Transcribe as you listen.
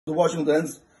the washing of the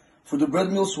hands for the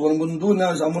bread meal. So what I'm going to do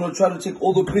now is I'm going to try to take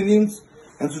all the opinions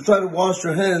and to try to wash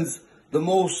your hands the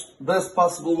best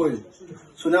possible way.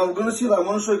 So now we're going to see, I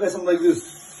want to show you guys something like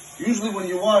this. Usually when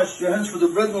you wash your hands for the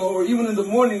bread meal, or even in the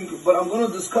morning, but I'm going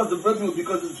to discuss the bread meal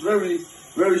because it's very,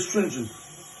 very stringent.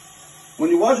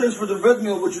 When you wash your hands for the bread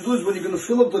meal, what you do is when you're going to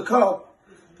fill up the cup,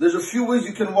 there's a few ways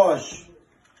you can wash.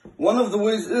 One of the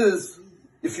ways is,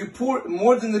 if you pour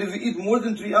more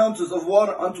than 3 ounces of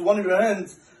water onto one of your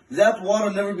hands, that water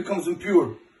never becomes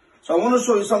impure. So I want to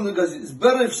show you something, guys. It's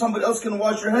better if somebody else can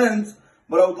wash your hands,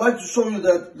 but I would like to show you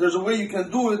that there's a way you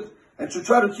can do it and to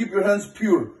try to keep your hands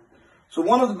pure. So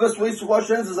one of the best ways to wash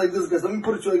your hands is like this, guys. Let me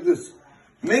put it to you like this.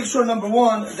 Make sure, number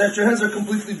one, that your hands are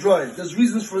completely dry. There's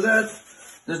reasons for that.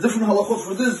 There's different halachot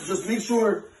for this. Just make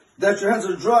sure that your hands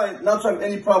are dry, not to have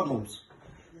any problems.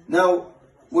 Now,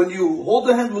 when you hold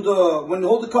the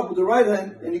cup with the right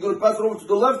hand and you're going to pass it over to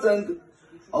the left hand,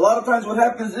 a lot of times what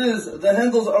happens is the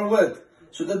handles are wet.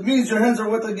 So that means your hands are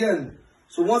wet again.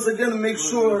 So once again, make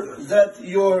sure that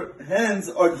your hands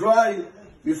are dry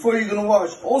before you're going to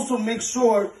wash. Also make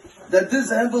sure that this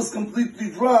handle is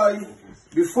completely dry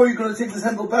before you're going to take this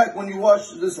handle back when you wash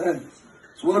this hand.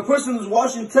 So when a person is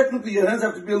washing, technically your hands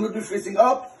have to be a little bit facing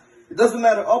up. It doesn't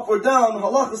matter up or down.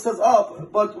 Halakha says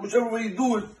up, but whichever way you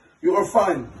do it, you are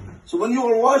fine. So when you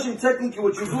are washing, technically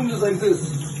what you're doing is like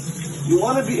this. You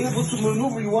want to be able to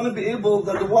maneuver, you want to be able,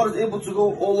 that the water is able to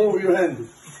go all over your hand.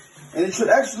 And it should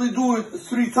actually do it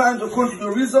 3 times according to the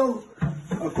Rizal,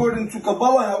 according to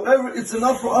Kabbalah. However, it's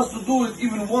enough for us to do it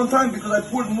even 1 time because I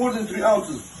poured more than 3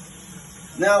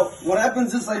 ounces. Now, what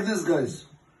happens is like this, guys.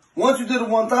 Once you did it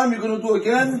 1 time, you're going to do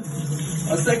again.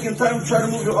 A 2nd time, try to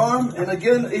move your arm. And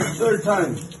again, a 3rd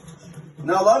time.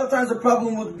 Now, a lot of times the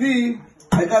problem would be,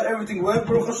 I got everything wet,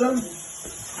 Baruch Hashem.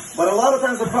 But a lot of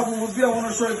times the problem would be, I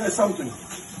want to show you guys something.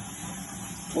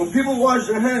 When people wash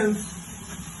their hands,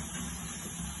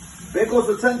 pay close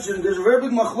attention, there's a very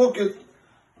big machloket.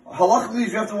 Halachically,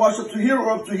 if you have to wash up to here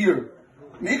or up to here.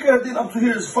 Mikra Hadin up to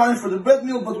here is fine for the bread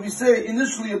meal, but we say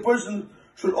initially a person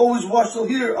should always wash till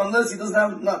here unless he does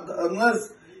not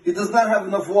have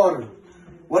enough water.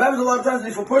 What happens a lot of times,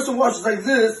 if a person washes like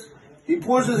this, he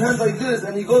pours his hands like this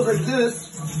and he goes like this,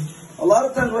 a lot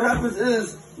of times what happens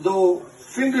is the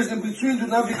fingers in between do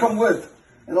not become wet.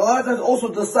 And a lot of times also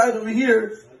the side over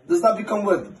here does not become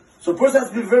wet. So a person has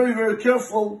to be very, very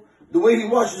careful the way he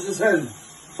washes his hands.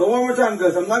 So one more time,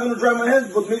 guys. I'm not going to dry my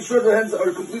hands, but make sure the hands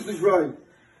are completely dry.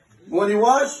 When you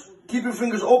wash, keep your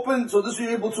fingers open so this way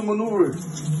you're able to maneuver it.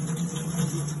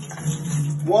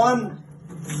 1,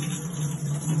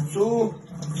 2,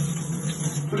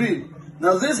 3.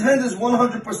 Now this hand is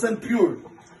 100% pure.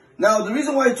 Now the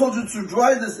reason why I told you to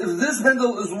dry this, if this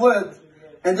handle is wet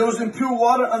and there was impure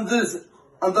water on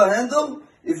the handle,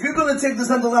 if you're going to take this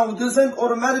handle out with this hand,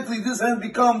 automatically this hand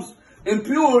becomes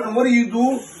impure. And what do?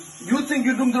 You think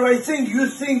you're doing the right thing. You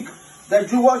think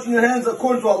that you're washing your hands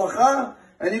according to halakha,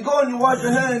 and you go and you wash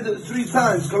your hand 3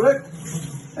 times, correct?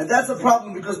 And that's a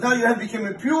problem because now your hand became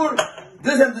impure.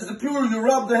 This hand is impure. You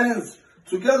rub the hands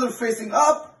together facing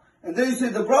up, and then you say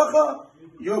the bracha.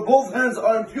 Your both hands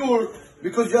are impure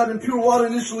because you had impure water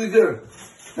initially there.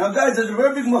 Now guys, there's a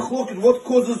very big machlok in what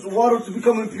causes water to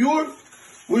become impure,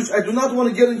 which I do not want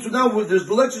to get into now. There's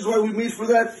the lectures why we made for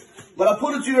that. But I'll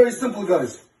put it to you very simple,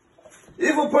 guys.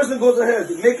 If a person goes ahead,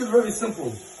 make it very simple.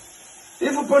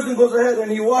 If a person goes ahead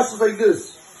and he washes like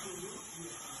this.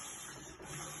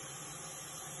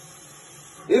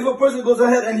 If a person goes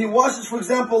ahead and he washes, for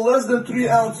example, less than 3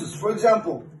 ounces, for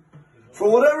example. For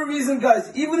whatever reason,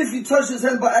 guys, even if he touched his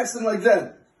hand by accident like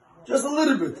that, just a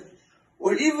little bit.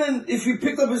 Or even if he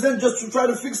picked up his hand just to try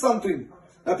to fix something.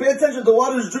 Now pay attention, the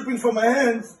water is dripping from my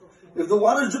hands. If the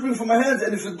water is dripping from my hands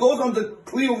and if it goes on the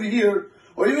kli over here,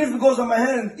 or even if it goes on my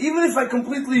hand, even if I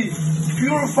completely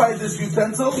purify this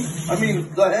utensil,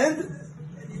 the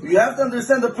hand, you have to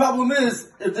understand the problem is,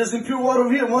 if there's impure water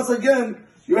over here, once again,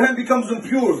 your hand becomes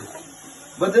impure.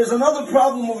 But there's another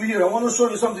problem over here. I want to show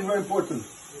you something very important.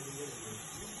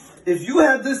 If you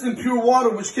had this impure water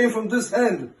which came from this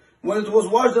hand, when it was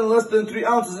washed in less than 3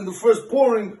 ounces in the first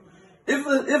pouring,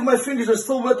 if my fingers are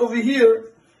still wet over here,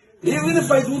 even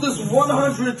if I do this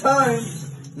 100 times,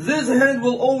 this hand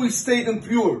will always stay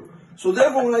impure. So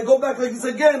therefore, when I go back like this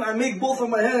again, I make both of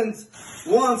my hands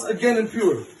once again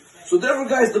impure. So therefore,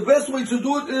 guys, the best way to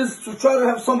do it is to try to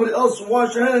have somebody else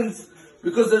wash your hands,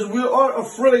 because we are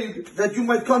afraid that you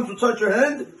might come to touch your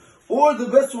hand. Or the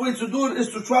best way to do it is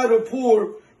to try to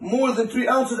pour more than 3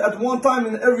 ounces at one time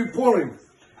in every pouring.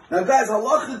 Now guys,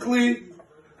 halachically,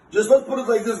 just let's put it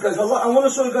like this, guys. I want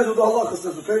to show you guys what the halakha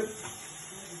says, okay?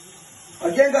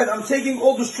 Again, guys, I'm taking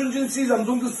all the stringencies. I'm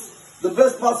doing this the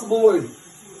best possible way.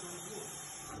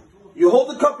 You hold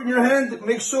the cup in your hand,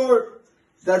 make sure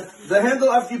that the handle,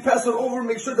 after you pass it over,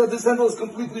 make sure that this handle is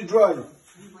completely dry.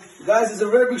 Guys, it's a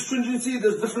very big stringency.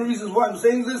 There's different reasons why I'm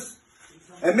saying this.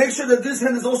 And make sure that this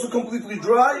hand is also completely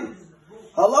dry.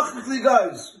 Halachically,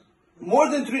 guys, more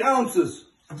than 3 ounces.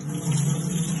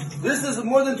 This is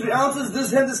more than 3 ounces.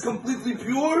 This hand is completely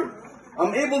pure.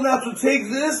 I'm able now to take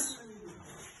this,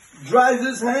 dry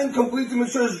this hand, completely make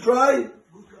sure it's dry.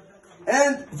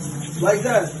 And like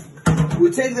that. We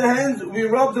take the hands, we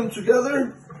rub them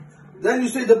together. Then you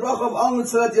say the bracha of al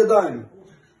netzalat yadayim.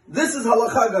 This is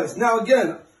halakha, guys. Now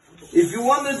again, if you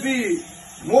want to be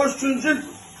more stringent,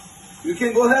 you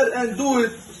can go ahead and do it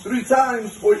 3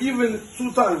 times or even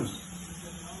 2 times.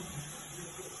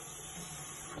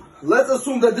 Let's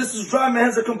assume that this is dry, my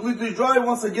hands are completely dry.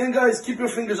 Once again, guys, keep your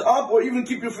fingers up or even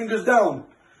keep your fingers down.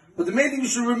 But the main thing you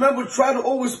should remember, try to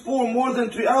always pour more than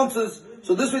 3 ounces,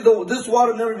 so this way this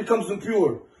water never becomes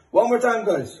impure. One more time,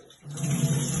 guys.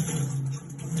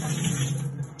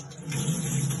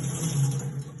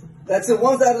 That's it.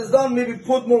 Once that is done, maybe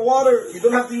put more water. You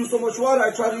don't have to use so much water.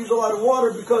 I try to use a lot of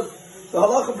water because the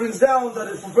halacha brings down that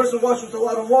if a person washes with a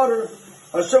lot of water,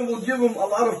 Hashem will give him a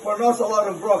lot of parnas, a lot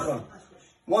of bracha.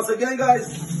 Once again,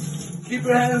 guys, keep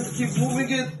your hands, keep moving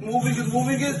it, moving it,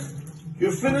 moving it.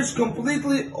 You're finished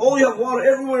completely. Oh, you have water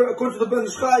everywhere. According to the Ben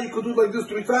Ish Chai, you could do it like this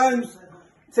 3 times.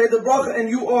 Say the bracha and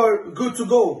you are good to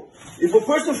go. If a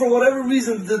person for whatever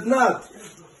reason did not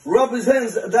rub his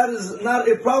hands, that is not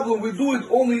a problem. We do it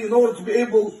only in order to be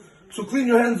able to clean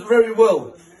your hands very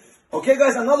well. Okay,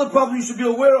 guys, another problem you should be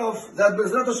aware of, that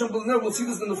Bezrat Hashem we'll see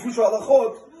this in the future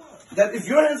halachot, that if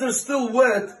your hands are still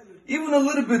wet, even a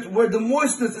little bit where the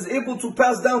moistness is able to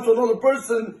pass down to another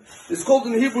person, it's called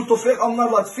in Hebrew tofech amnar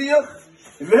latfiach.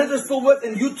 If your hands are still wet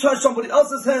and you touch somebody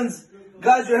else's hands,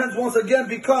 guys, your hands once again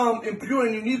become impure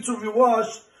and you need to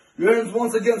rewash your hands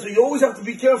once again. So you always have to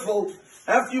be careful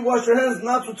after you wash your hands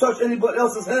not to touch anybody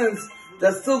else's hands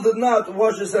that still did not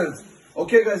wash his hands.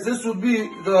 Okay, guys, this would be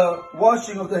the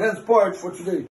washing of the hands part for today.